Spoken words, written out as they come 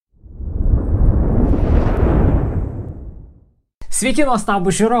Sveiki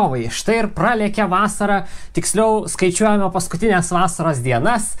nuostabūs žiūrovai, štai ir pralėkė vasara, tiksliau skaičiuojame paskutinės vasaros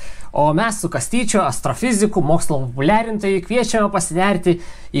dienas, o mes su Kastyčiu, astrofiziku, mokslo populiarintojai kviečiame pasinerti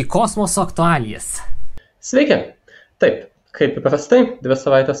į kosmoso aktualijas. Sveiki! Taip, kaip įprastai, 2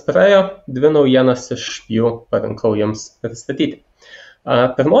 savaitės praėjo, 2 naujienas iš jų parinkau jums pristatyti.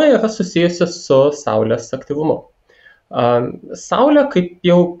 Pirmoji yra susijusi su Saulės aktyvumu. Saulė, kaip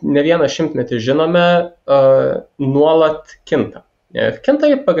jau ne vieną šimtmetį žinome, nuolat kinta. Ir kinta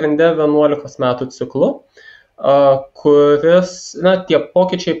į pagrindę 11 metų ciklu, kuris, tie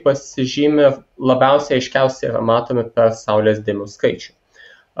pokyčiai pasižymi labiausiai aiškiausiai yra matomi per Saulės dėmių skaičių.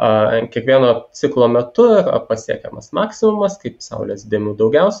 Kiekvieno ciklo metu yra pasiekiamas maksimumas, kaip Saulės dėmių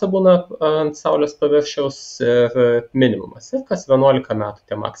daugiausia būna ant Saulės paviršiaus, ir minimumas. Ir kas 11 metų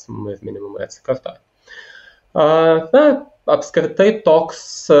tie maksimumai ir minimumai atsikartoja. Apskritai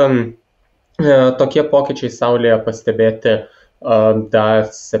tokie pokyčiai Saulėje pastebėti dar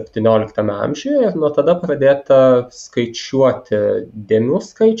 17 amžiuje ir nuo tada pradėta skaičiuoti dėmių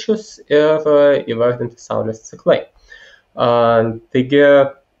skaičius ir įvardinti Saulės ciklai. Taigi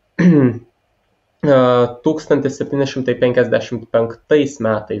 1755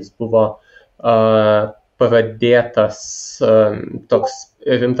 metais buvo pradėtas toks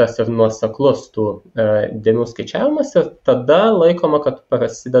rimtas ir nuoseklus tų dėmių skaičiavimas ir tada laikoma, kad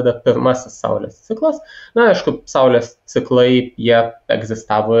prasideda pirmasis Saulės ciklas. Aišku, Saulės ciklai, jie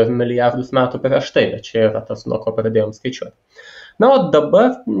egzistavo ir milijardus metų prieš tai, bet čia yra tas, nuo ko pradėjom skaičiuoti. O dabar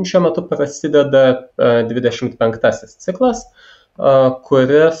šiuo metu prasideda 25 ciklas,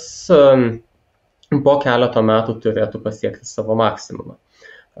 kuris po keleto metų turėtų pasiekti savo maksimumą.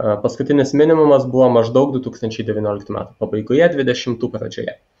 Paskutinis minimumas buvo maždaug 2019 metų pabaigoje, 20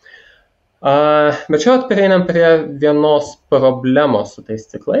 pradžioje. Bet čia prieinam prie vienos problemos su tais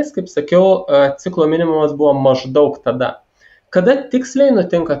ciklais. Kaip sakiau, ciklo minimumas buvo maždaug tada. Kada tiksliai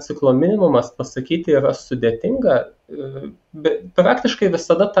nutinka ciklo minimumas, pasakyti yra sudėtinga. Praktiškai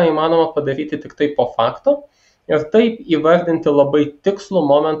visada tą įmanoma padaryti tik tai po fakto. Ir taip įvardinti labai tikslų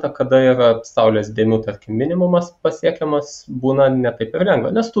momentą, kada yra Saulės dėmių, tarkim, minimumas pasiekiamas, būna ne taip ir lengva,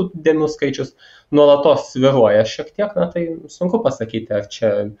 nes tų dėmių skaičius nuolatos svyruoja šiek tiek, tai sunku pasakyti, ar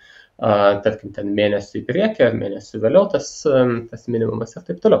čia, tarkim, ten mėnesių į priekį, ar mėnesių vėliau tas minimumas ir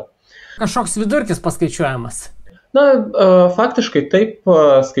taip toliau. Kažkoks vidurkis paskaičiuojamas? Faktiškai taip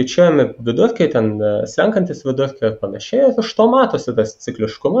skaičiuojami vidurkiai, ten slenkantis vidurkiai ir panašiai, ir iš to matosi tas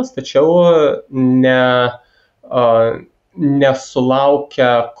cikliškumas, tačiau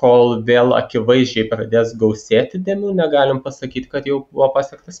nesulaukia, kol vėl akivaizdžiai pradės gausėti dėmių, negalim pasakyti, kad jau buvo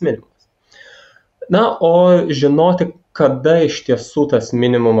pasiektas minimumas. O žinoti, kada iš tiesų tas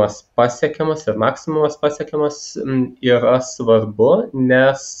minimumas pasiekiamas ir maksimumas pasiekiamas, yra svarbu,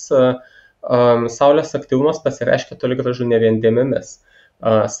 nes Saulės aktyvumas pasireiškia toli gražu ne vien dėmėmis.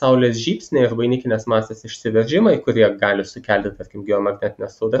 Saulės žybsniai ir vainikinės masės išsiveržimai, kurie gali sukelti, tarkim,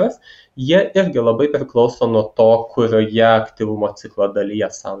 geomagnetinės audras, jie irgi labai priklauso nuo to, kurioje aktyvumo ciklo dalyje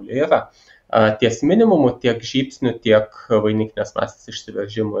Saulė yra. Ties minimumu tiek žybsnių, tiek vainikinės masės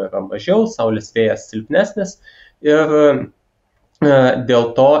išsiveržimų yra mažiau, Saulės vėjas silpnesnis ir dėl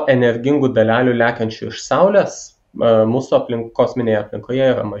to energingų dalelių lekiančių iš Saulės mūsų kosminėje aplinkoje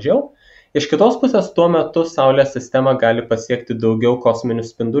yra mažiau. Iš kitos pusės, tuo metu Saulės sistema gali pasiekti daugiau kosminių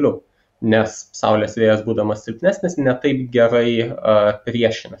spindulių, nes Saulės vėjas, būdamas silpnesnis, netaip gerai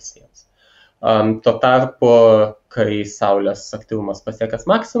priešinasi jiems. Tuo tarpu, kai Saulės aktyvumas pasiekęs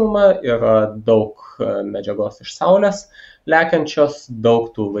maksimumą, yra daug medžiagos iš Saulės lekiančios,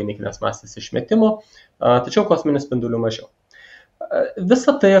 daug tų vainikinės masės išmetimų, tačiau kosminių spindulių mažiau.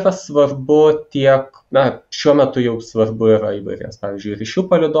 Visa tai yra svarbu tiek, šiuo metu jau svarbu yra įvairiems, pavyzdžiui, ryšių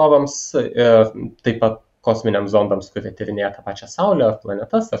palydovams ir taip pat kosminiams zondams, kurie tyrinėja tą pačią Saulę, ar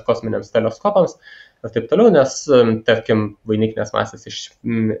planetas, ar kosminiams teleskopams ir taip toliau, nes, tarkim, vainikinės masės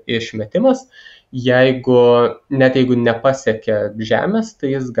išmetimas, net jeigu nepasiekia Žemės, tai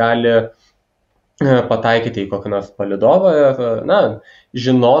jis gali pataikyti į kokį nors palydovą ir,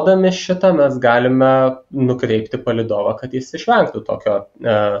 žinodami šitą, mes galime nukreipti palydovą, kad jis išvengtų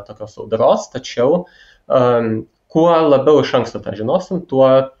tokios audros, tačiau kuo labiau iš anksto tą žinosim,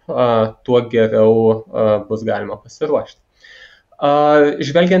 tuo geriau bus galima pasiruošti.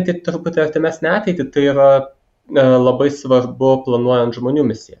 Žvelgiant į truputį artimesnę ateitį, tai yra labai svarbu planuojant žmonių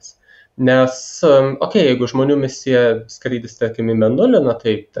misijas. Nes, jeigu žmonių misija skrydis, tarkim, į Mėnulį,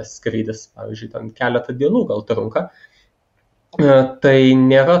 tai tas skrydis, pavyzdžiui, ten keletą dienų gal trunka, tai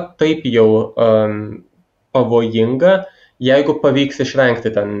nėra taip jau pavojinga, jeigu pavyks išvengti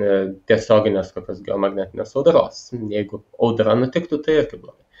ten tiesioginės kokios geomagnetinės audros. Jeigu audra nutiktų, tai irgi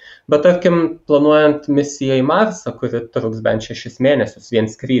blogai. Bet tarkim, planuojant misiją į Marsą, kuri truks bent 6 mėnesius, vien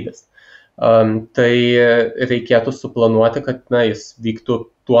skrydis, tai reikėtų suplanuoti, kad jis vyktų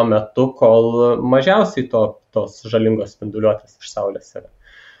tuo metu, kol mažiausiai tos žalingos spinduliuotės iš Saulės yra.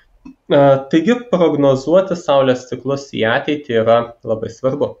 Taigi prognozuoti Saulės ciklus į ateitį yra labai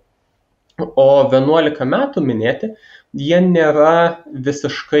svarbu. O 11 metų minėti, jie nėra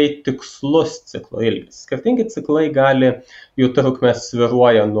visiškai tikslus ciklo ilgis. Skirtingi ciklai jų trukmė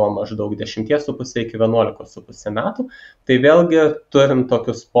svyruoja nuo maždaug 10,5 iki 11,5 metų. Tai vėlgi turim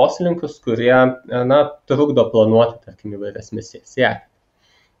tokius poslinkius, kurie trukdo planuoti, tarkim, įvairias misijas į ateitį.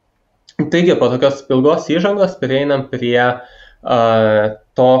 Taigi, po tokios ilgos įžangos prieinam prie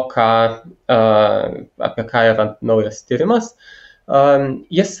to, apie ką yra naujas tyrimas.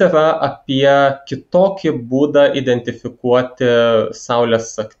 Jis yra apie kitokį būdą identifikuoti Saulės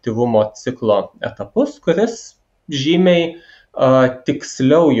aktyvumo ciklo etapus, kuris žymiai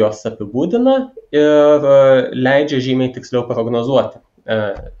tiksliau juos apibūdina ir leidžia žymiai tiksliau prognozuoti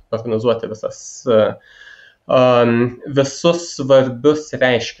visus svarbius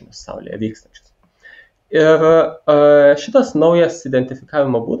reiškinius Saulėje vykstančius. Ir šitas naujas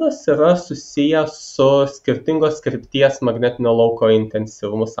identifikavimo būdas yra susijęs su skirtingos krypties magnetinio lauko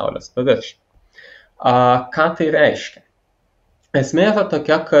intensyvumu Saulės paviršiuje. Ką tai reiškia? Esmė yra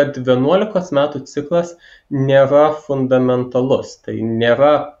tokia, kad 11 metų ciklas nėra fundamentalus, tai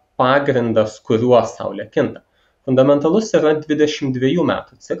nėra pagrindas, kuriuo Saulė kinta. Fundamentalus yra 22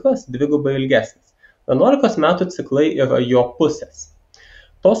 metų ciklas, dvigubai ilgesnis. 11 metų ciklai yra jo pusės.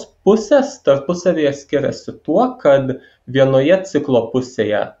 Tos pusės tarpusavyje skiriasi tuo, kad vienoje ciklo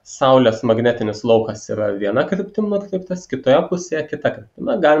pusėje Saulės magnetinis laukas yra viena kryptim nukreiptas, kitoje pusėje kita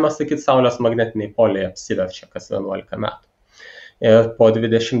kryptim. Galima sakyti, Saulės magnetiniai poliai apsiverčia kas 11 metų. Ir po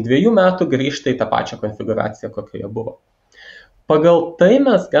 22 metų grįžta į tą pačią konfiguraciją, kokioje buvo. Pagal tai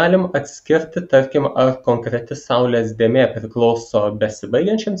mes galim atskirti, tarkim, ar konkreti Saulės dėmė priklauso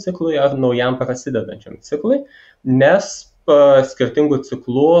besibaigiančiam ciklui ar naujam prasidedančiam ciklui, nes skirtingų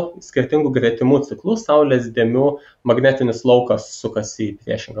gretimų ciklų Saulės dėmių magnetinis laukas sukasi į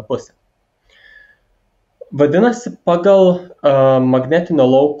priešingą pusę. Vadinasi, pagal magnetinio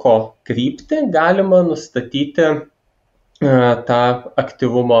lauko kryptį galima nustatyti tą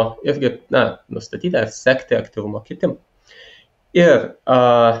aktyvumo irgi, nustatyti ar sekti aktyvumo kitimą. Ir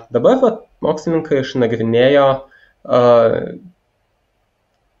dabar mokslininkai išnagrinėjo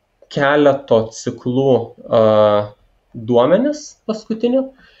keleto ciklų duomenis paskutinių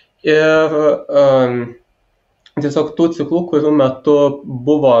ir tiesiog tų ciklų, kurių metu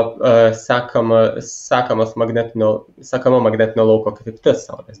buvo sekama magnetinio lauko kryptis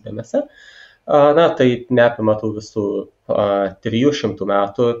Saulės dėmėse. Tai neapima tų visų 300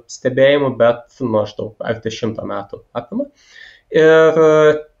 metų stebėjimų, bet maždaug arti 100 metų apima. Ir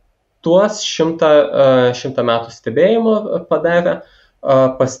tuos 100 metų stebėjimų padarę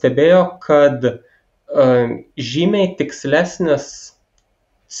pastebėjo, kad žymiai tikslesnis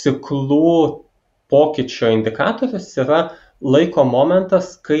ciklų pokyčio indikatorius yra laiko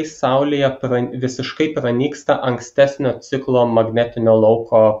momentas, kai Saulėje visiškai pranyksta ankstesnio ciklo magnetinio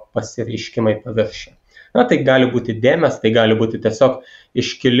lauko pasireiškimai paviršiuje. Tai gali būti dėmės, tai gali būti tiesiog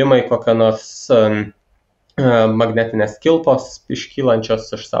iškilimai kokio nors magnetinės kilpos iškylančios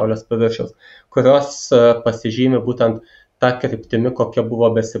iš Saulės paviršiaus, kurios pasižymi būtent tą kryptimi, kokia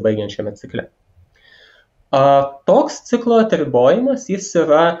buvo besibaigiančiame cikle. Toks ciklo atribojimas jis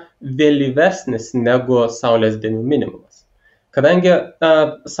yra vėlyvesnis negu Saulės dėmių minimumas. Kadangi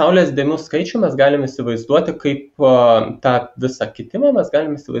Saulės dėmių skaičių mes galime įsivaizduoti kaip tą visą kitimą, mes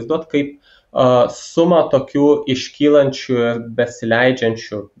galime įsivaizduoti kaip sumą tokių iškylančių ir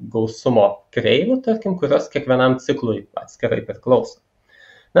besileidžiančių gausumo kreivių, tarkim, kurios kiekvienam ciklui atskirai priklauso.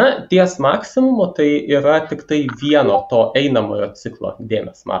 Ties maksimumu tai yra tik tai vieno to einamojo ciklo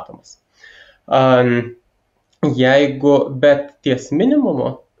dėmės matomas. Bet ties minimumu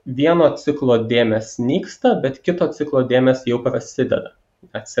vieno ciklo dėmės nyksta, bet kito ciklo dėmės jau prasideda,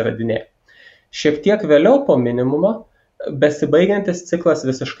 atsiradinėja. Šiek tiek vėliau po minimumo besibaigiantis ciklas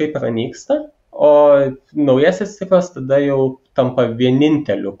visiškai pranyksta, o naujasis ciklas tada jau tampa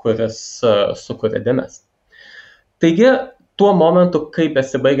vieninteliu, kuris sukuria dėmes. Taigi, tuo momentu, kai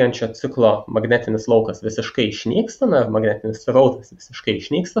besibaigiančio ciklo magnetinis laukas visiškai išnyksta, magnetinis srautas visiškai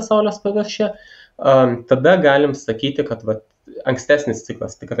išnyksta Saulės paviršiuje, tada galim sakyti, kad ankstesnis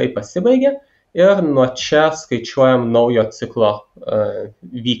ciklas tikrai pasibaigė ir nuo čia skaičiuojam naujo ciklo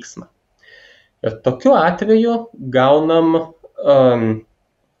vyksmą. Ir tokiu atveju gaunam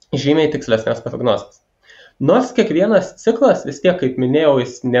žymiai tikslesnės prognozės. Nors kiekvienas ciklas, vis tiek, kaip minėjau,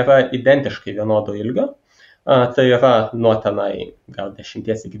 jis nėra identiškai vienodo ilgio, Tai yra nuo tenai gal 10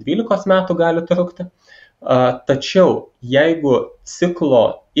 iki 12 metų gali trukti. Tačiau jeigu ciklo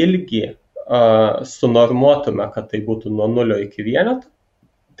ilgį sunormuotume, kad tai būtų nuo 0 iki 1,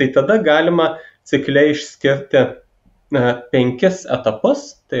 tai tada galima cikle išskirti 5 etapus,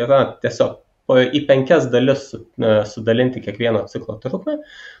 tai yra tiesiog į 5 dalis sudalinti kiekvieno ciklo trukmę,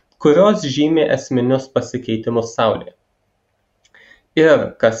 kurios žymi esminius pasikeitimus Saulėje. Ir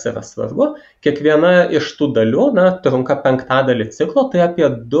kas yra svarbu, kiekviena iš tų dalių trunka 5 ciklo, tai apie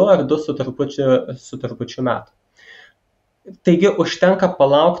 2 ar 2 su trupučiu metų. Taigi užtenka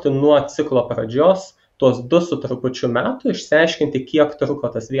palaukti nuo ciklo pradžios tuos 2 su trupučiu metų, išsiaiškinti, kiek truko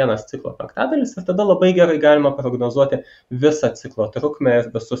tas vienas ciklo 5, ir tada labai gerai galima prognozuoti visą ciklo trukmę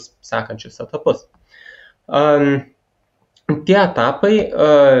ir visus sekančius etapus. Tie etapai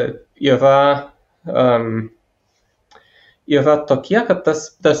yra tokie, kad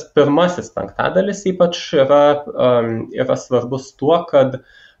tas pirmasis 5 ypač yra svarbus tuo, kad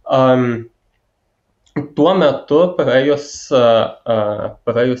tuo metu praėjus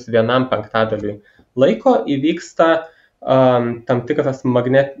vienam 5 laiko įvyksta tam tikras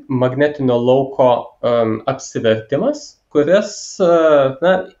magnetinio lauko apsivertimas, kuris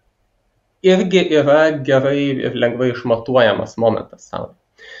irgi yra gerai ir lengvai išmatuojamas momentas Saulėje.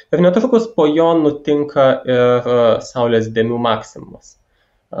 Ir netrukus po jo nutinka ir Saulės dėmių maksimumas,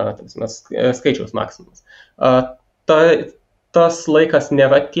 skaičiaus maksimumas. Tas laikas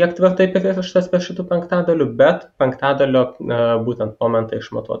nėra tiek tvirtai pririštas prie šitų 5, bet 5 būtent momentą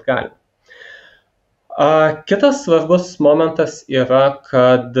išmatuoti galima. Kitas svarbus momentas yra,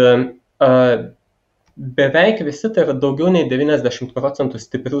 kad beveik visi, tai yra daugiau nei 90%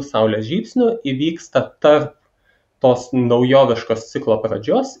 stiprių Saulės žybsnių įvyksta tarp tos naujoviškos ciklo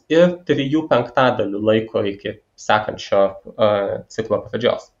pradžios ir 3/5 laiko iki sekančio ciklo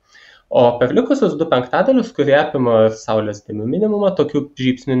pradžios. O per likusius 2/5, kurie apima Saulės dėmių minimumą, tokių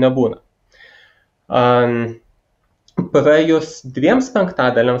žybsnių nebūna. Praėjus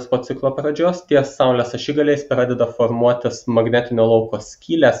 2/5 po ciklo pradžios, ties Saulės ašigaliais pradeda formuotis magnetinio lauko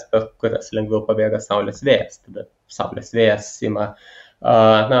skylės, per kurias lengviau pabėga Saulės vėjas. Tada Saulės vėjas ima,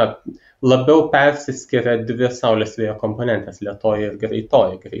 labiau persiskiria 2 Saulės vėjo komponentės, lėtoji ir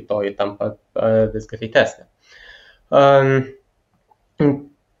greitoji. Greitoji tampa vis greitesnė.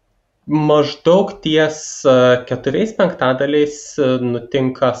 Maždaug ties 4/5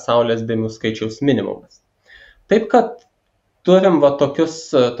 nutinka Saulės dėmių skaičiaus minimumas. Taip, kad turim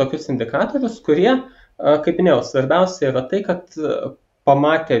tokius indikatorius, kurie, kaip minėjau, svarbiausia yra tai, kad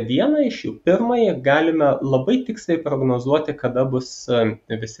pamatę vieną iš jų, pirmąjį, galime labai tiksliai prognozuoti, kada bus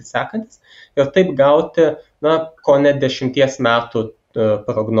visi sekantis, ir taip gauti, ko ne 10 metų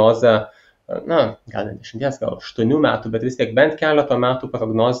prognozę, gal ne 10, gal 8 metų, bet vis tiek bent keleto metų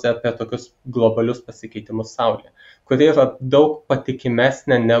prognozę apie tokius globalius pasikeitimus Saulėje, kuri yra daug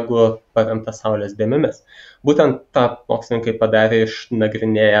patikimesnė negu paremta Saulės dėmėmis. Būtent tą mokslininkai padarė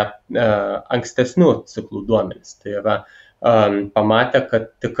išnagrinėję ankstesnių ciklų duomenis. Tai yra pamatė, kad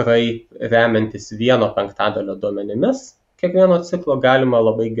tikrai remiantis 1/5 duomenimis kiekvieno ciklo galima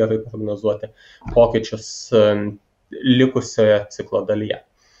labai gerai prognozuoti pokyčius likusioje ciklo dalyje.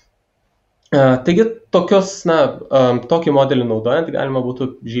 Taigi tokį modelį naudojant galima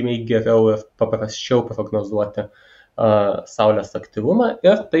būtų žymiai geriau ir paprasčiau prognozuoti Saulės aktyvumą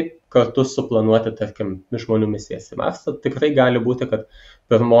ir taip kartu suplanuoti, tarkim, žmonių misijas į Marsą. Tikrai gali būti, kad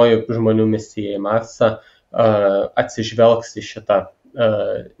pirmoji žmonių misija į Marsą atsižvelgs į šitą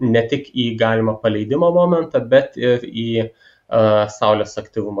ne tik į galimą paleidimo momentą, bet ir į Saulės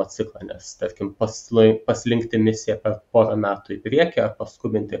aktyvumo ciklą, nes, tarkim, paslinkti misiją per porą metų į priekį ar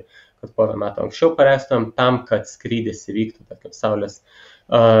paskubinti, kad porą metų anksčiau paleistumėm tam, kad skrydis įvyktų, tarkim, Saulės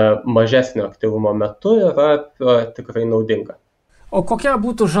mažesnio aktyvumo metu, yra tikrai naudinga. O kokia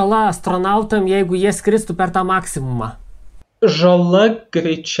būtų žala astronautam, jeigu jie skristų per tą maksimumą? Žala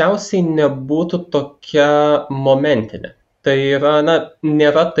greičiausiai nebūtų tokia momentinė. Tai yra,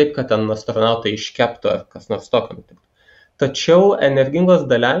 nėra taip, kad ten astronautai iškeptų ar kas nors tokio nutiktų. Tačiau energingos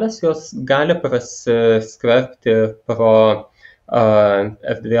dalelės jos gali prasiskverbti pro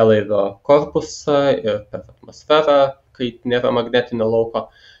erdvėlaivio korpusą ir per atmosferą, kai nėra magnetinio lauko.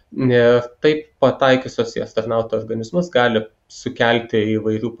 Ir taip pataikiusios į astronautų organizmus gali sukelti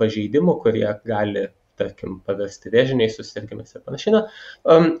įvairių pažeidimų, kurie gali, tarkim, paversti vėžiniais susirgimais ir panašiai.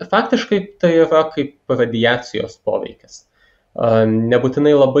 Faktiškai tai yra kaip radiacijos poveikis.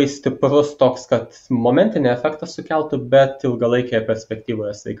 Nebūtinai labai stiprus toks, kad momentinį efektą sukeltų, bet ilgalaikėje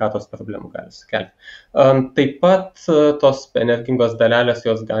perspektyvoje sveikatos problemų gali sukelti. Taip pat tos energingos dalelės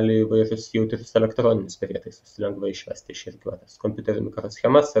jos gali įvairius jautrius elektroninius prietaisus lengvai išvesti iš rikiuotės, kompiuterių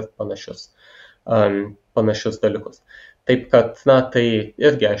mikroschemas ir panašius panašius dalykus. Taip kad, tai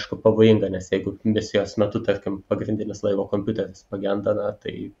irgi, aišku, pavojinga, nes jeigu misijos metu, tarkim, pagrindinis laivo kompiuteris pagenda,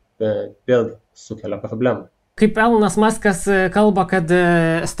 tai vėlgi sukelia problemų. Kaip Elonas Muskas kalba, kad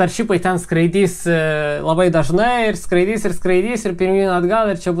starshipai ten skraidys labai dažnai ir skraidys ir pirmyn atgal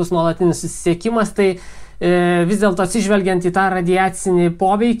ir čia bus nuolatinis susisiekimas, tai vis dėlto atsižvelgiant į tą radiacinį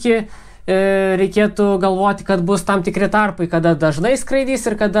poveikį, reikėtų galvoti, kad bus tam tikri tarpai, kada dažnai skraidys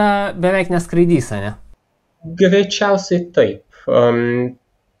ir kada beveik neskraidys, ne? Greičiausiai taip.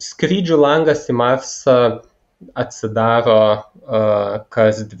 Skrydžių langas į Marsą atsidaro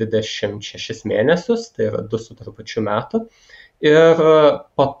kas 26 mėnesius, tai yra 2 su trupučiu metų. Ir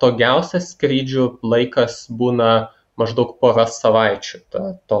patogiausias skrydžių laikas būna maždaug porą savaičių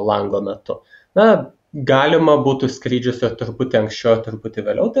to lango metu. Galima būtų skrydžius ir truputį anksčiau, truputį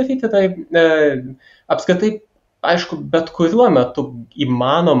vėliau daryti. Tai apskritai, aišku, bet kuriuo metu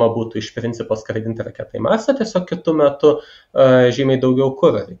įmanoma būtų iš principo skraidinti raketą į Marsą, tiesiog kitu metu žymiai daugiau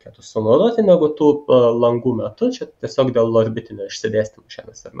kuro reikėtų sunaudoti negu tų langų metu, čia tiesiog dėl orbitinio išsidėstymo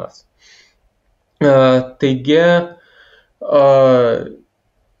Žemės ir Marso. Taigi,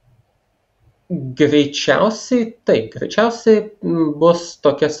 greičiausiai bus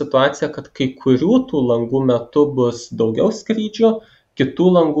tokia situacija, kad kai kurių tų langų metu bus daugiau skrydžių, kitų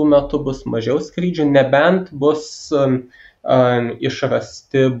langų metu bus mažiau skrydžių, nebent bus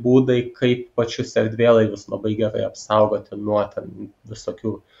išrasti būdai, kaip pačius erdvėlaivius labai gerai apsaugoti nuo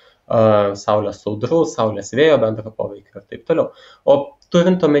visokių Saulės audrų, Saulės vėjo bendro poveikio ir taip toliau. O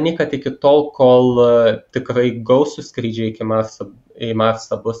turint omeny, kad iki tol, kol tikrai gausų skrydžiai į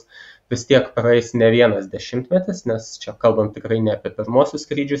Marsą bus, vis tiek praeis ne vienas dešimtmetis, nes čia kalbam tikrai ne apie pirmosius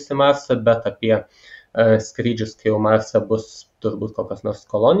skrydžius į Marsą, bet apie skrydžius, kai jau Marse bus turbūt kokios nors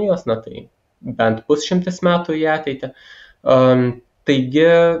kolonijos, tai bent 100 metų į ateitį.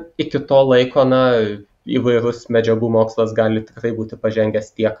 Taigi iki to laiko įvairus medžiagų mokslas gali tikrai būti pažengęs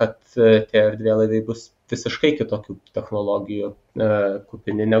tiek, kad tie erdvėlaiviai bus visiškai kitokių technologijų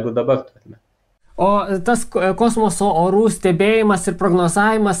kupini negu dabar turime. O tas kosmoso orų stebėjimas ir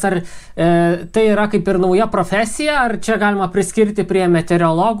prognozavimas, ar tai yra kaip ir nauja profesija, ar čia galima priskirti prie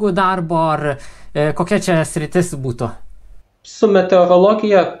meteorologų darbo, ar kokia čia sritis būtų? Su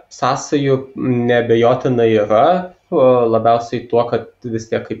meteorologija sąsajų neabejotinai yra, labiausiai tuo, kad vis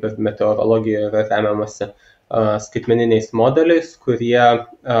tiek kaip ir meteorologija yra remiamasi skaitmeniniais modeliais,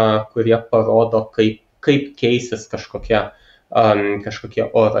 kurie parodo, kaip keisis kažkokie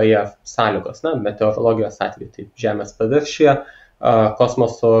orai ar sąlygos. Meteorologijos atveju tai Žemės paviršiuje,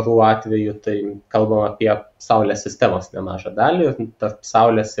 kosmoso orų atveju tai kalbam apie Saulės sistemos nemažą dalį, tarp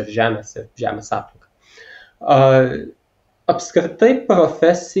Saulės ir Žemės aplinką. Apskritai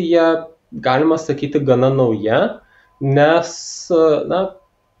profesija, galima sakyti, gana nauja, nes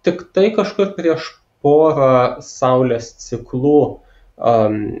tik tai kažkur prieš porą Saulės ciklų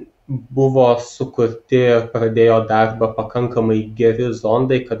buvo sukurti ir pradėjo darbą pakankamai geri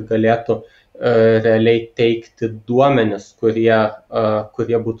zondai, kad galėtų realiai teikti duomenis,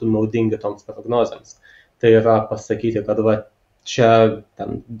 kurie būtų naudingi toms prognozėms. Tai yra pasakyti, kad čia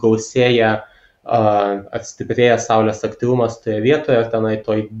gausėja ar stiprėja Saulės aktyvumas toje vietoje, ar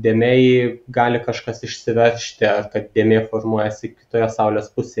toj dėmėj gali kažkas išsiveršti, ar kad dėmė formuojasi kitoje Saulės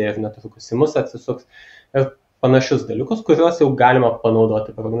pusėje ir netrukus į mus atsisuks. Ir panašius dalykus, kuriuos jau galima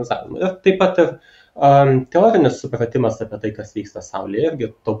panaudoti prognozavimui. Ir taip pat ir teorinis supratimas apie tai, kas vyksta Saulėje, irgi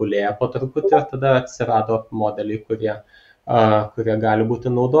tobulėja po truputį ir tada atsirado modeliai, kurie gali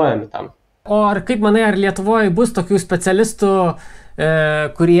būti naudojami tam. O ar kaip manai, ar Lietuvoje bus tokių specialistų,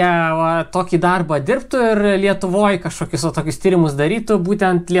 kurie tokį darbą dirbtų ir Lietuvoje kažkokius tokius tyrimus darytų,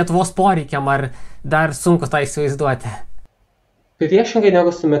 būtent Lietuvos poreikiam, ar dar sunku tą įsivaizduoti? Priešingai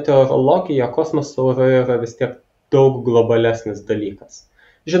negu su meteorologija, kosmoso orai yra vis tiek daug globalesnis dalykas.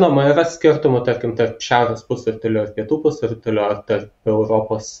 Žinoma, yra skirtumų, tarkim, tarp šiaurės pusrutulio ir pietų pusrutulio, ar tarp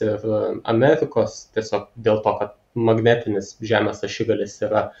Europos ir Amerikos, tiesiog dėl to, kad magnetinis Žemės ašigalis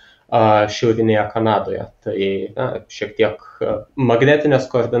yra šiaurinėje Kanadoje. Tai šiek tiek magnetinės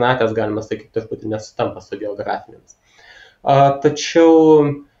koordinatės, galima sakyti, truputį nesutampa su geografinėmis. Tačiau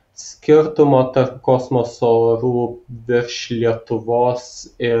skirtumo tarp kosmoso orų virš Lietuvos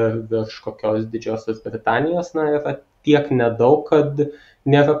ir virš kokios Didžiosios Britanijos yra tiek nedaug, kad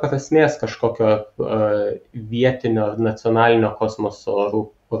nėra prasmės kažkokio vietinio ar nacionalinio kosmoso orų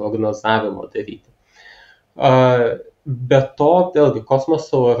prognozavimo daryti. Be to, vėlgi,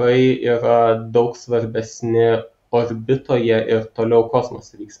 kosmoso orai yra daug svarbesni orbitoje ir toliau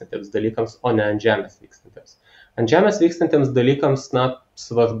kosmose vykstantiems dalykams, o ne ant Žemės vykstantiems. Ant Žemės vykstantiems dalykams,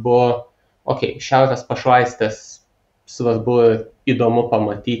 svarbu, šiaurės pašvaistės svarbu įdomu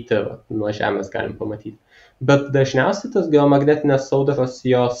pamatyti, nuo Žemės galim pamatyti. Bet dažniausiai tas geomagnetinės audros,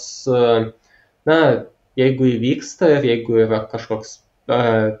 jos, jeigu įvyksta ir jeigu yra kažkoks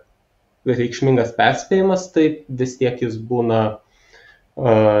reikšmingas perspėjimas, tai vis tiek jis būna,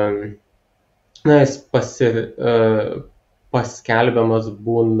 jis paskelbiamas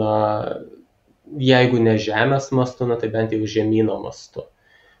būna, jeigu ne Žemės mastu, tai bent jau žemyno mastu.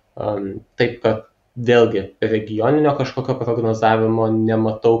 Taip, kad vėlgi regioninio kažkokio prognozavimo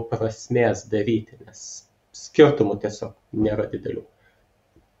nematau prasmės daryti, nes skirtumų tiesiog nėra didelių.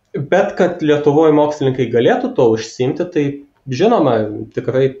 Bet kad Lietuvoje mokslininkai galėtų to užsiimti, tai žinoma,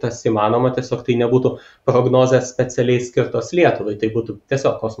 tikrai tas įmanoma, tiesiog tai nebūtų prognozės specialiai skirtos Lietuvai, tai būtų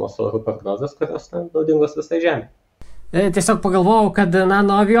tiesiog kosmoso orų prognozės, kurios naudingos visai Žemė. Tiesiog pagalvojau, kad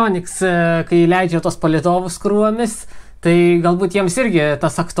Nanoavionics, kai leidžia tos palydovus krūvomis, tai galbūt jiems irgi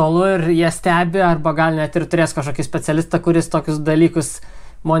tas aktualu ir jie stebi, arba gal net ir turės kažkokį specialistą, kuris tokius dalykus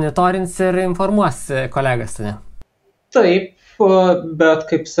monitorins ir informuos kolegas. Ne? Taip, bet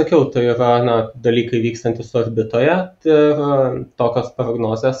kaip sakiau, tai yra dalykai vykstantis orbitoje ir tokios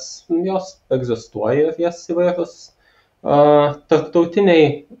prognozės, jos egzistuoja ir jas įvairūs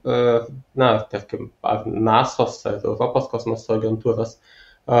tarptautiniai, tarkim, ar NASOS, ar Europos kosmoso agentūros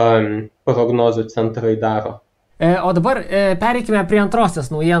prognozių centrai daro. O dabar pereikime prie antrosios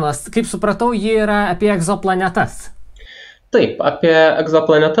naujienos. Kaip supratau, ji yra apie egzoplanetas. Taip, apie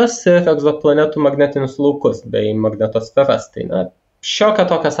egzoplanetas ir egzoplanetų magnetinius laukus bei magnetosferas. Tai šiokią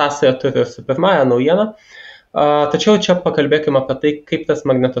tokią sąsają turi su pirmąja naujiena. Tačiau čia pakalbėkime apie tai, kaip tas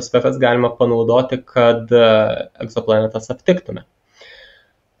magnetosferas galima panaudoti, kad egzoplanetas aptiktume.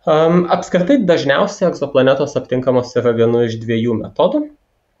 Apskritai dažniausiai egzoplanetos aptinkamos yra vienu iš dviejų metodų.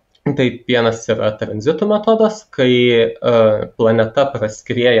 Tai vienas yra tranzitų metodas, kai planeta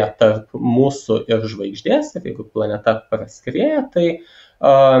praskrieja tarp mūsų ir žvaigždės, ir jeigu planeta praskrieja, tai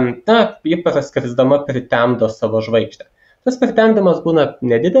ji praskrisdama pritemdo savo žvaigždę. Tas pritemdymas būna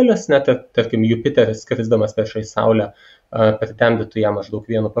nedidelis, net ir, tarkim, Jupiteris skrisdamas priešais Saulę pritemdytų ją maždaug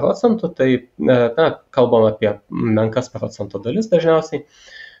 1%, tai kalbam apie menkas procento dalis dažniausiai.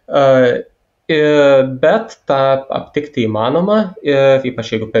 Bet tą aptikti įmanoma ir ypač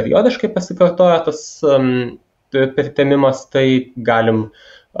jeigu periodiškai pasikartoja tas pritemimas, tai galim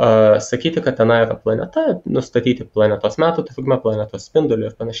sakyti, kad ten yra planeta, nustatyti planetos metų trukmę, planetos spindulį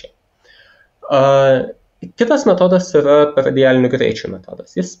ir panašiai. Kitas metodas yra radialinių greičių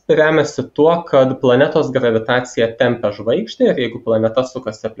metodas. Jis remiasi tuo, kad planetos gravitacija tempia žvaigždę ir jeigu planeta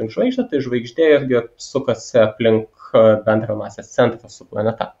sukasi aplink žvaigždę, tai žvaigždė irgi sukasi aplink bendrą masės centrą su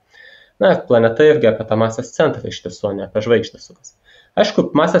planeta. Planeta irgi apie tą masės centrą iš tiesų, ne apie žvaigždę sukasi. Aišku,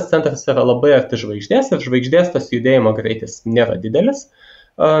 masės centras yra labai arti žvaigždės ir žvaigždės tas judėjimo greitis nėra didelis,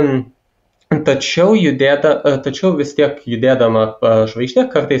 tačiau vis tiek judėdama žvaigždė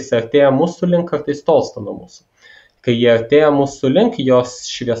kartais artėja mūsų link, kartais tolsta nuo mūsų. Kai jie artėja mūsų link, jos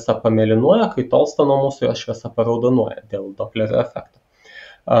šviesa pamėlynuoja, kai tolsta nuo mūsų, jos šviesa paraudonuoja dėl Doplerio efekto.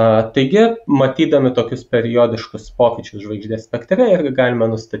 Taigi, matydami tokius periodiškus pokyčius žvaigždės spektre, irgi galime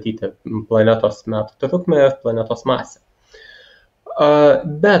nustatyti planetos metų trukmę ir planetos masę.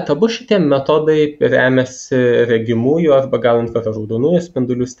 Bet abu šitie metodai remiasi regimųjų arba gal infraraudonųjų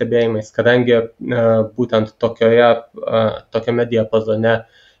spindulių stebėjimais, kadangi būtent tokiame diapazone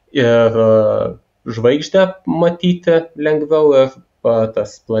ir žvaigždę matyti lengviau ir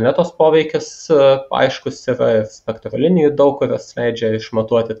tas planetos poveikis aiškus yra ir spektrolinijų daug, kurios leidžia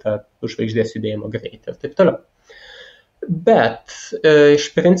išmatuoti tą žvaigždės judėjimo greitį ir taip toliau. Bet iš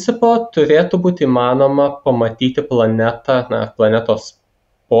principo turėtų būti įmanoma pamatyti planetos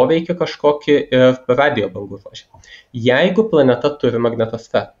poveikį kažkokį ir radio bangų ruože. Jeigu planeta turi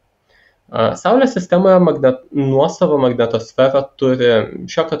magnetosferą. Saulės sistemoje nuosavo magnetosferą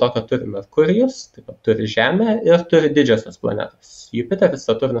šiokią tokią turi Merkurijus, taip pat turi Žemė ir turi didžiosios planetos – Jupiteris,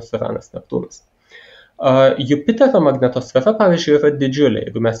 Saturnas, Uranas, Neptūnas. Jupiterio magnetosfera, pavyzdžiui, yra didžiulė.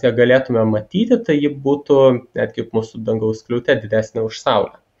 Jeigu mes ją galėtume matyti, tai ji būtų, net kaip mūsų dangaus skliautė, didesnė už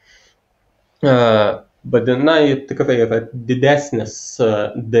Saulę. Ji tikrai yra didesnis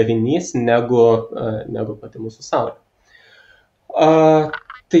darinys negu pati mūsų Saulė.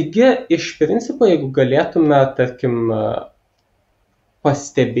 Taigi, iš principo, jeigu galėtume, tarkim,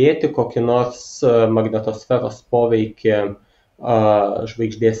 pastebėti kokį nors magnetosferos poveikį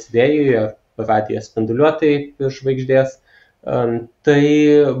žvaigždės vėjui ar radiją spinduliuotai žvaigždės, tai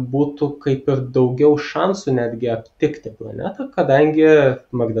būtų kaip ir daugiau šansų netgi aptikti planetą, kadangi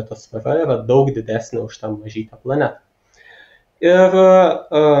magnetosfera yra daug didesnė už tą mažytę planetą. Ir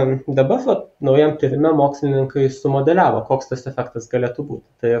dabar naujam tyrime mokslininkai sumodeliavo, koks tas efektas galėtų būti.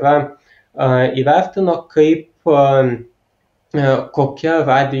 Tai yra įvertino, kaip kokia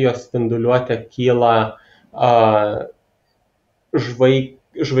radijo spinduliuotė kyla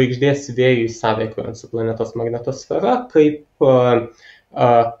žvaigždės vėjui sąveikaujant su planetos magnetosfera, kaip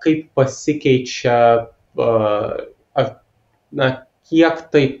pasikeičia, kiek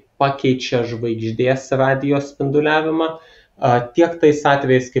tai pakeičia žvaigždės radijo spinduliavimą, tiek tais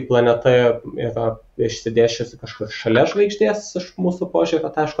atvejais, kai planeta yra išsidėsčiusi kažkur šalia žvaigždės iš mūsų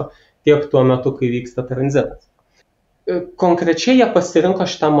požiūrio taško, tiek tuo metu, kai vyksta tranzitas. Konkrečiai jie pasirinko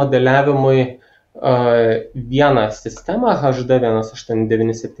šitam modeliavimui vieną sistemą HD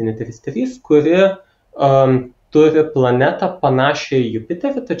 189733, kuri turi planetą panašią į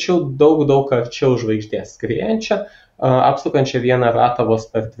Jupiterį, tačiau daug arčiau žvaigždės, skriejančią, apsukančią vieną ratą vos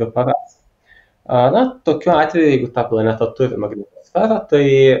per 2 paras. Tokiu atveju, jeigu ta planeta turi magnetosferą, tai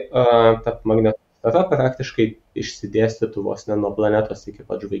ta magnetosfera praktiškai išsidėstytų vos ne nuo planetos iki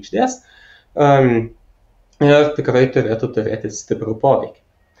pat žvaigždės ir tikrai turėtų turėti stiprų poveikį.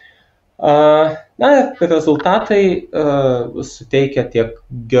 Rezultatai suteikia tiek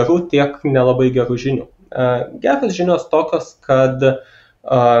gerų, tiek nelabai gerų žinių. Geros žinios tokios, kad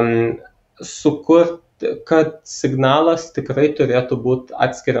signalas tikrai turėtų būti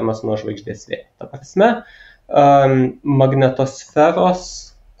atskiriamas nuo žvaigždės vėjo. Ta prasme, magnetosferos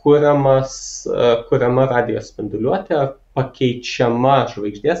kuriama radijo spinduliuotė ar pakeičiama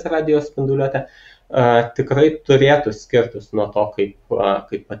žvaigždės radijo spinduliuotė tikrai turėtų skirtis nuo to, kaip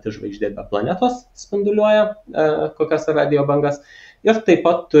pati žvaigždė be planetos spinduliuoja kokias radijo bangas, ir taip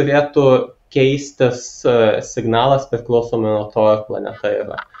pat turėtų keistis signalas priklausomai nuo to, ar planeta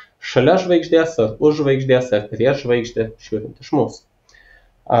yra šalia žvaigždės, ar už žvaigždės, ar prieš žvaigždę, žiūrint iš mūsų.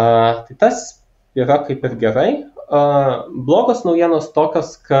 Tai tas yra kaip ir gerai. Blogos naujienos tokios,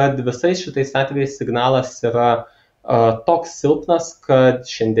 kad visais šitais atvejais signalas yra toks silpnas, kad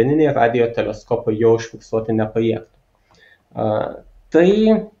šiandieniniai radijo teleskopai jo užfiksuoti nepajėgtų. Tai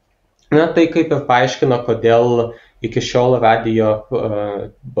kaip ir paaiškino, kodėl iki šiol radijo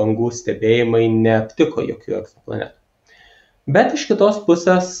bangų stebėjimai neaptiko jokių egzoplanetų. Bet iš kitos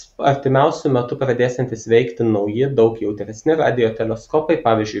pusės, artimiausių metų pradėsiantis veikti nauji, daug jautresni radijo teleskopai,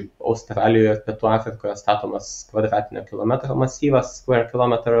 pavyzdžiui, Australijoje ir Pietų Afrikoje statomas kvadratinio kilometro masyvas, Square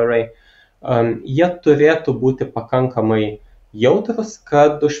Kilometer Array, jie turėtų būti pakankamai jautrus,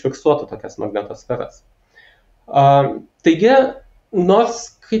 kad užfiksuotų tokias magnetosferas. Taigi, nors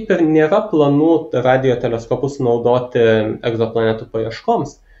kaip ir nėra planų radijo teleskopus naudoti egzoplanetų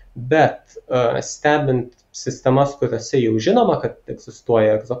paieškoms, bet stebint sistemas, kuriuose jau žinoma, kad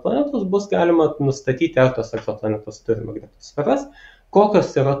egzistuoja egzoplanetos, bus galima nustatyti, ar tos egzoplanetos turi magnetosferas,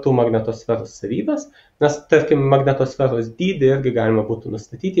 kokios yra tų magnetosferos savybės, nes, tarkim, magnetosferos dydį irgi galima būtų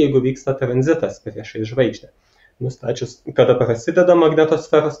nustatyti, jeigu vyksta tranzitas priešais žvaigždę. Nustačius, kada prasideda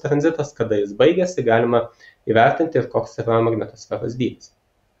magnetosferos tranzitas, kada jis baigėsi, galima įvertinti ir koks yra magnetosferos dydis.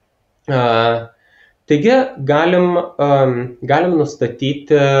 Taigi, galim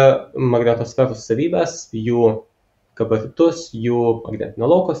nustatyti magnetosferos savybės, jų gabaritus, jų magnetinio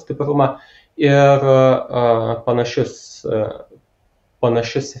lauko stiprumą ir panašius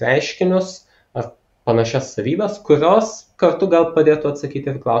reiškinius ar panašias savybės, kurios kartu gal padėtų atsakyti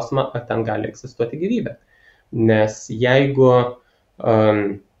ir klausimą, ar ten gali egzistuoti gyvybė. Nes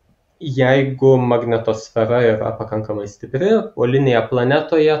jeigu magnetosfera yra pakankamai stipri, polinėje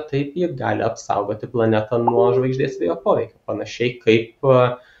planetoje, taip ji gali apsaugoti planetą nuo žvaigždės vėjo poveikio, panašiai kaip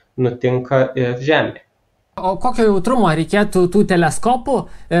nutinka ir Žemėje. O kokio jautrumo reikėtų tų teleskopų,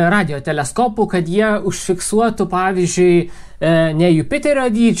 radio teleskopų, kad jie užfiksuotų, pavyzdžiui, ne Jupiterio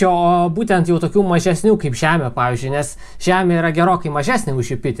dydžio, o būtent jau tokių mažesnių kaip Žemė, pavyzdžiui, nes Žemė yra gerokai mažesnė už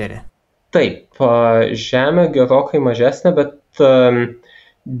Jupiterį? Taip, Žemė gerokai mažesnė, bet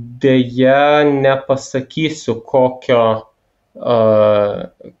deja nepasakysiu,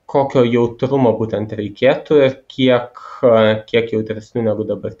 kokio jautrumo būtent reikėtų ir kiek jautresnių negu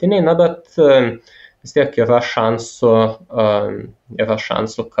dabartiniai, bet vis tiek yra šansų,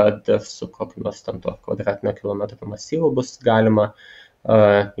 kad su kokiu nors tam to kvadratinio kilometro masyvu bus galima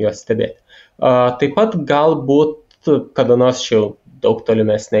juos stebėti. Taip pat galbūt kada nors jau daug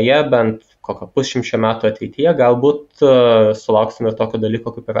tolimesnėje, bent kokio pusšimčio metų ateityje, galbūt sulauksime ir tokio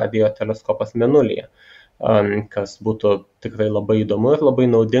dalyko kaip radio teleskopas Mėnulyje, kas būtų tikrai labai įdomu ir labai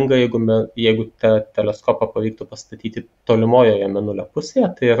naudinga, jeigu teleskopą pavyktų pastatyti tolimojoje Mėnulio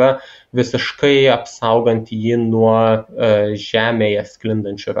pusėje, tai yra visiškai apsaugant jį nuo Žemėje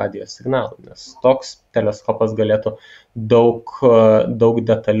sklindančių radio signalų, nes toks teleskopas galėtų daug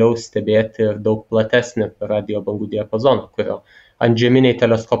detaliau stebėti ir daug platesnį radio bangų diapazoną, kurio antžeminiai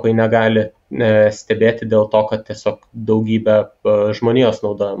teleskopai negali stebėti dėl to, kad tiesiog daugybė žmonijos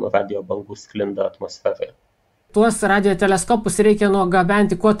naudojamų radio bangų sklinda atmosferoje. Tuos radioteleskopus reikia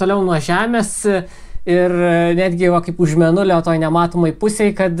nugabenti kuo toliau nuo Žemės ir netgi kaip už Mėnulio toj nematomai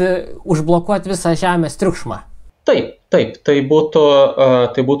pusėje, kad užblokuoti visą Žemės triukšmą. Taip, tai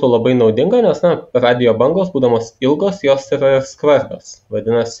būtų labai naudinga, nes radio bangos, būdamos ilgos, jos yra skvarbios.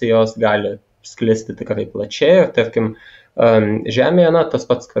 Vadinasi, jos gali sklisti tikrai plačiai ir, tarkim, Žemėje, tas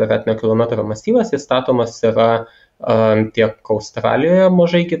pats kvadratinio kilometro masyvas, jis statomas yra tiek Australijoje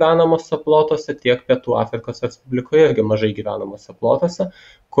mažai gyvenamose plotose, tiek Pietų Afrikos Respublikoje irgi mažai gyvenamose plotose,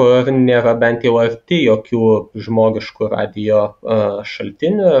 kur nėra bent jau arti jokių žmogiškų radio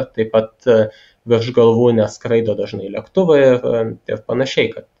šaltinių ir taip pat virš galvų neskraido dažnai lėktuvai ir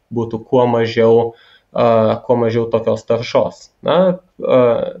panašiai, kad būtų kuo mažiau tokios taršos.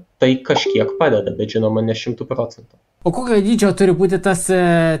 Tai kažkiek padeda, bet žinoma ne 100%. O kokio dydžio turi būti tas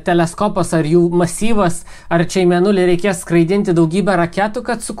teleskopas, ar jų masyvas, ar čia į Mėnulį reikės skraidinti daugybę raketų,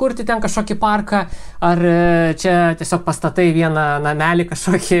 kad sukurti ten kažkokį parką, ar čia tiesiog pastatai vieną namelį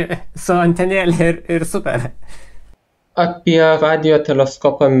kažkokį su antenėlį ir super? Apie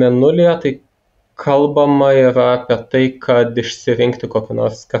radioteleskopą Mėnulyje tai kalbama yra apie tai, kad išsirinkti kokį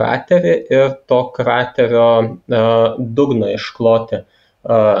nors kraterį ir to kraterio dugną iškloti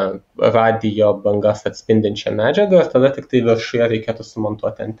radio bangas atspindinčią medžiagą ir tada tik tai viršuje reikėtų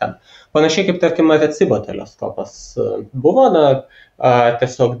sumontuoti anteną. Panašiai kaip, tarkim, Arecibo teleskopas buvo,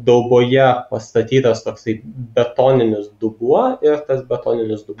 tiesiog dauboje pastatytas toksai betoninis dubuo ir tas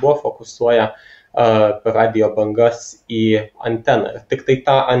betoninis dubuo fokusuoja radio bangas į anteną. Ir tik tai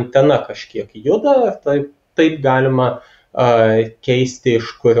ta antena kažkiek juda ir taip galima keisti,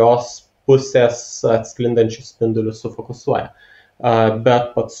 iš kurios pusės atsklindančius spindulius sufokusuoja.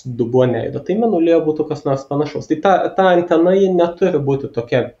 Bet pats dubuo nejuda. Tai Mėnulyje būtų kas nors panašaus. Tai ta antena ji neturi būti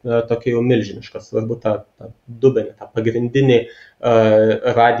tokia jau milžiniška. Svarbu tą dubenį, tą pagrindinį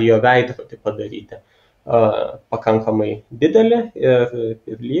radio veidrodį padaryti pakankamai didelį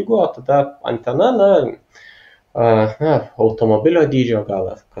ir lygų, o tada antena, automobilio dydžio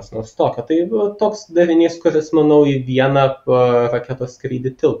gal ar kas nors tokio. Tai toks darinys, kuris, manau, į vieną raketos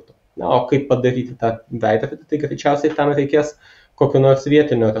skrydį tilptų. O kaip padaryti tą veidrodį, tai greičiausiai tam reikės kokiu nors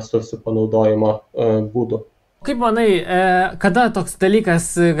vietinio resursų panaudojimo būdų. Kaip manai, kada toks dalykas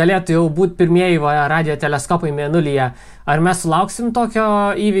galėtų jau būti pirmieji radioteleskopai Mėnulyje? Ar mes sulauksim tokio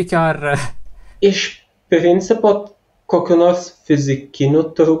įvykio? Iš principo, kokiu nors fizikinių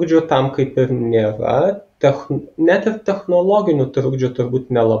trukdžių tam kaip ir nėra. Net ir technologinių trukdžių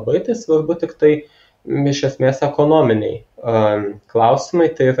turbūt nelabai, tai svarbu tik tai iš esmės ekonominiai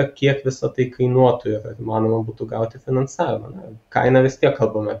klausimai, tai yra kiek visą tai kainuotų ir manoma būtų gauti finansavimą. Kaina vis tiek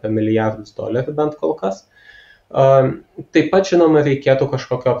kalbame apie milijardus dolerių bent kol kas. Taip pat, žinoma, reikėtų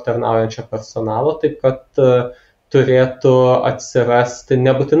kažkokio aptarnaujančio personalo, taip kad turėtų atsirasti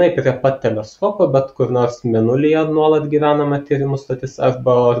nebūtinai prie pat teleskopo, bet kur nors Mėnulyje nuolat gyvenama tyrimų stotis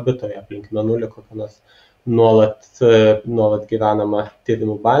arba orbitoje aplink Mėnulį kokia nors nuolat gyvenama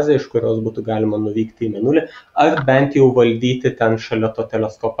tyrimų bazė, iš kurios būtų galima nuvykti į Mėnulį, ar bent jau valdyti ten šalia to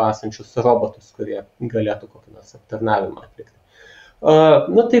teleskopo esančius robotus, kurie galėtų kokį nors aptarnavimą atlikti.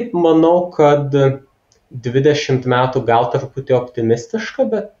 Taip, manau, kad 20 metų gal truputį optimistiška,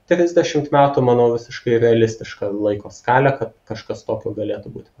 bet 30 metų, manau, visiškai realistiška laiko skalė, kad kažkas tokio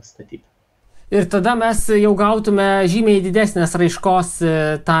galėtų būti pastatyta. Ir tada mes jau gautume žymiai didesnės raiškos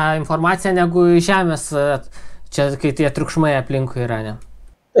tą informaciją negu Žemės, čia kai tie triukšmai aplinkui yra, ne?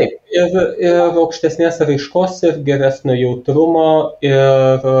 Taip, ir aukštesnės raiškos, ir geresnio jautrumo,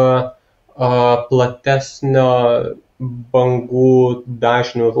 ir platesnio bangų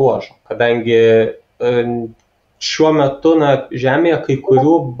dažnių ruožo, kadangi šiuo metu Žemėje kai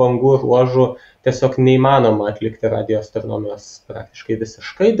kurių bangų ruožų tiesiog neįmanoma atlikti radioastronomijos praktiškai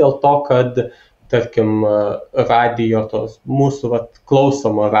visiškai, dėl to, kad, tarkim, mūsų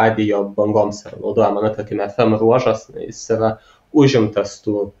klausomo radio bangoms yra naudojama, tarkim, FM ruožas, jis yra užimtas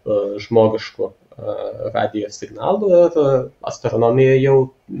tų žmogiškų radio signalų ir astronomijoje jau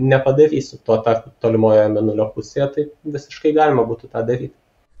nepadarysiu. Tuo tarpu tolimoje Mėnulio pusėje tai visiškai galima būtų tą daryti.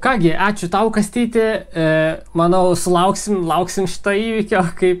 Kągi, ačiū tau, Kastyti. Manau, lauksim šito įvykio,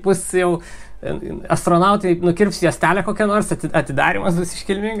 kai bus jau astronautai nukirps juostelę kokią nors, atidarimas bus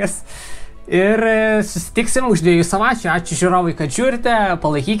iškilmingas. Ir susitiksim už 2 savaičių. Ačiū žiūrovai, kad žiūrite,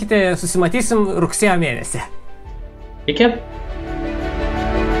 palaikykite, susimatysim rugsėjo mėnesį. Iki.